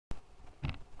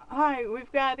Hi,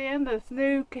 we've got in this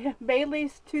new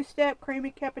Bailey's two-step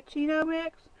creamy cappuccino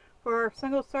mix for our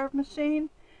single serve machine,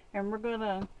 and we're going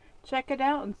to check it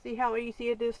out and see how easy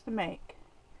it is to make.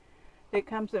 It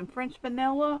comes in French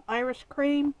vanilla, Irish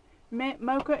cream, mint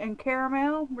mocha, and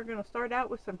caramel. We're going to start out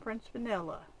with some French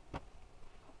vanilla.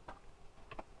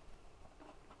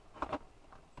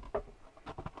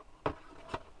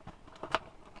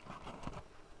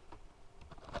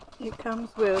 It comes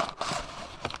with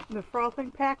the frothing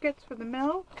packets for the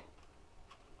milk,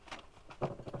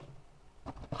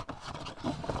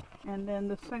 and then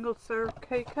the single serve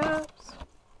K-cups,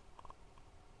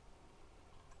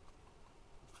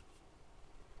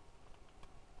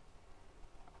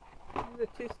 the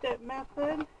two-step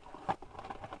method.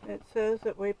 It says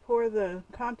that we pour the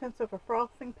contents of a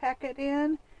frothing packet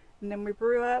in, and then we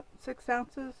brew up 6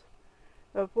 ounces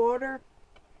of water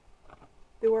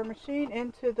through our machine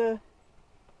into the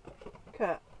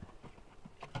cup.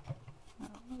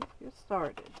 Let's get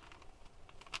started.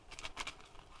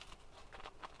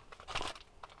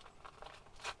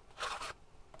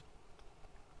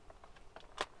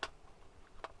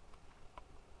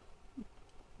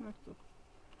 There's the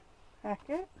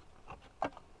packet.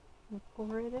 We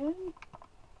pour it in.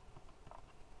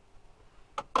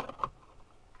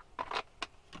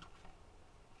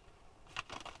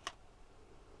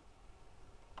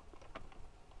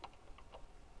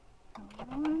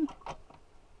 On.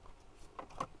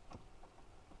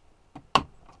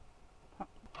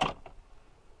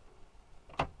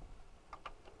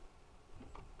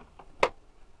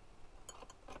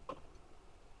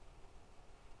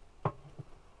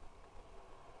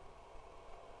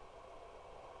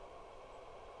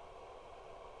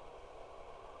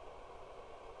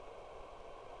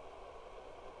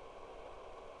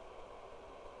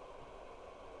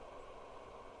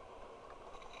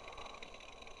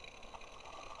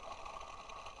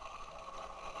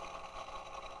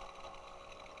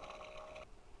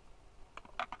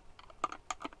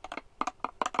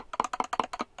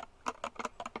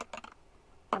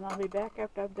 And I'll be back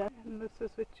after I've done it. And this is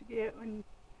what you get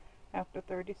after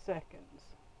 30 seconds.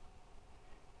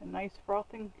 A nice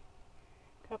frothing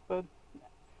cup of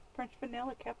French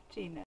vanilla cappuccino.